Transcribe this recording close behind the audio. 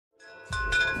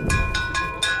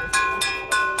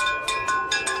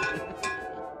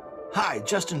Hi,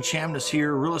 Justin Chamness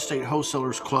here,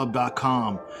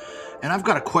 realestatewholesalersclub.com. And I've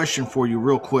got a question for you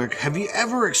real quick. Have you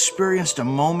ever experienced a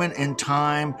moment in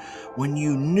time when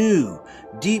you knew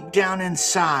deep down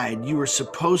inside you were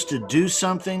supposed to do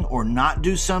something or not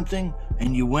do something,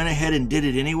 and you went ahead and did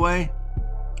it anyway?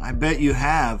 I bet you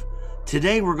have.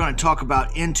 Today we're going to talk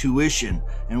about intuition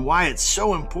and why it's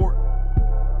so important.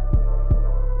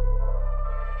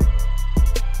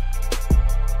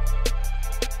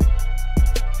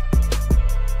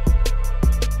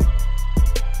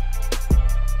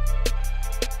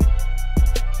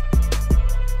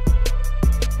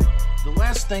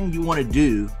 Thing you want to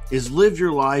do is live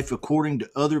your life according to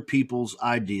other people's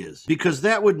ideas, because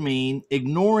that would mean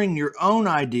ignoring your own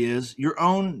ideas, your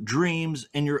own dreams,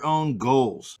 and your own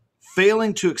goals,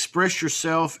 failing to express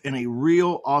yourself in a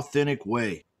real, authentic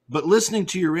way. But listening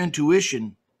to your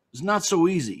intuition is not so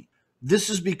easy. This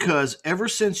is because ever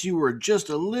since you were just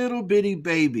a little bitty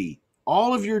baby,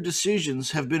 all of your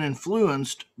decisions have been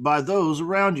influenced by those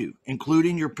around you,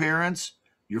 including your parents,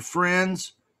 your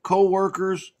friends,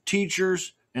 co-workers,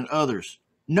 teachers, and others.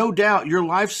 No doubt your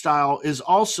lifestyle is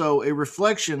also a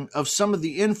reflection of some of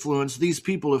the influence these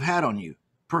people have had on you.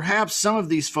 Perhaps some of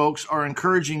these folks are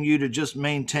encouraging you to just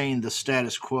maintain the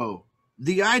status quo.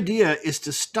 The idea is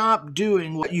to stop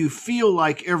doing what you feel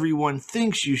like everyone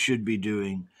thinks you should be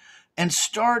doing and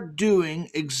start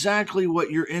doing exactly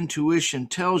what your intuition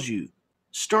tells you.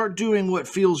 Start doing what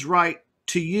feels right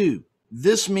to you.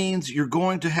 This means you're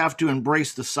going to have to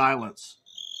embrace the silence.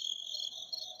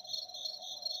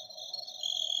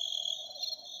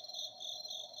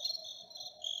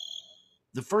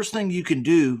 The first thing you can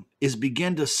do is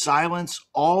begin to silence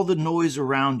all the noise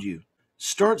around you.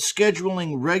 Start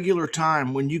scheduling regular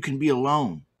time when you can be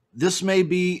alone. This may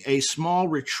be a small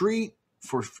retreat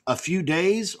for a few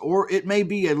days, or it may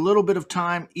be a little bit of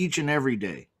time each and every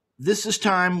day. This is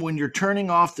time when you're turning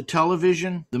off the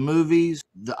television, the movies,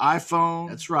 the iPhone.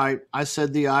 That's right, I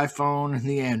said the iPhone and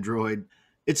the Android.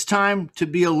 It's time to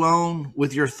be alone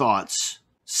with your thoughts.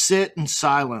 Sit in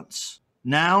silence.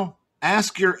 Now,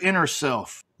 ask your inner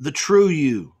self, the true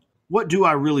you, what do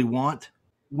I really want?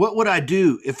 What would I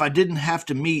do if I didn't have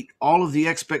to meet all of the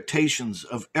expectations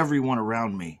of everyone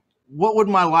around me? What would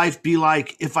my life be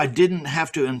like if I didn't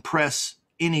have to impress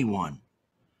anyone?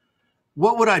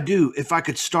 What would I do if I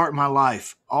could start my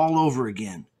life all over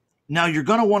again? Now you're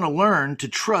going to want to learn to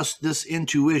trust this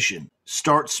intuition.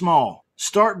 Start small.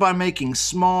 Start by making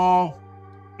small,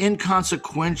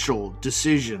 inconsequential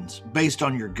decisions based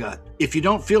on your gut. If you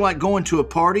don't feel like going to a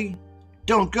party,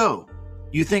 don't go.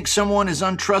 You think someone is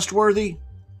untrustworthy?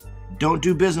 Don't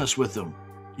do business with them.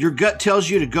 Your gut tells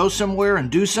you to go somewhere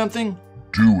and do something?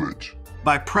 Do it.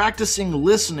 By practicing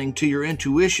listening to your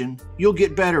intuition, you'll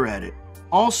get better at it.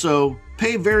 Also,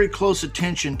 pay very close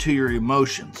attention to your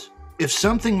emotions. If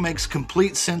something makes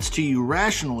complete sense to you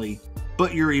rationally,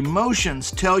 but your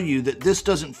emotions tell you that this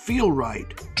doesn't feel right,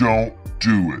 don't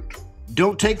do it.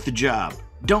 Don't take the job.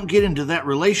 Don't get into that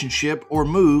relationship or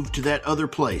move to that other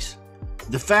place.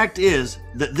 The fact is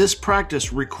that this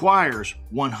practice requires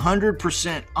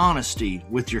 100% honesty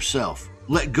with yourself.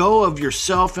 Let go of your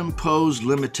self-imposed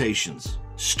limitations.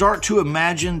 Start to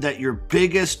imagine that your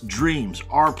biggest dreams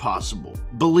are possible.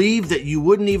 Believe that you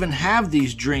wouldn't even have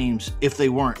these dreams if they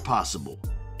weren't possible.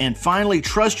 And finally,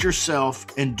 trust yourself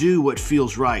and do what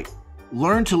feels right.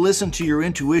 Learn to listen to your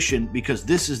intuition, because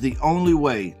this is the only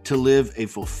way to live a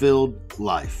fulfilled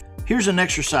life. Here's an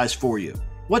exercise for you.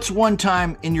 What's one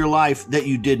time in your life that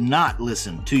you did not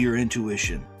listen to your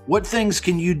intuition? What things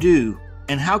can you do,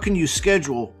 and how can you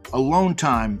schedule alone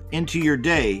time into your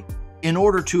day in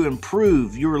order to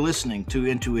improve your listening to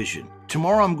intuition?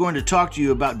 Tomorrow I'm going to talk to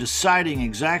you about deciding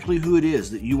exactly who it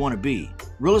is that you want to be.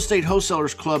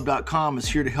 RealestateWholesalersClub.com is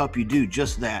here to help you do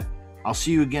just that. I'll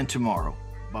see you again tomorrow.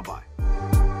 Bye-bye.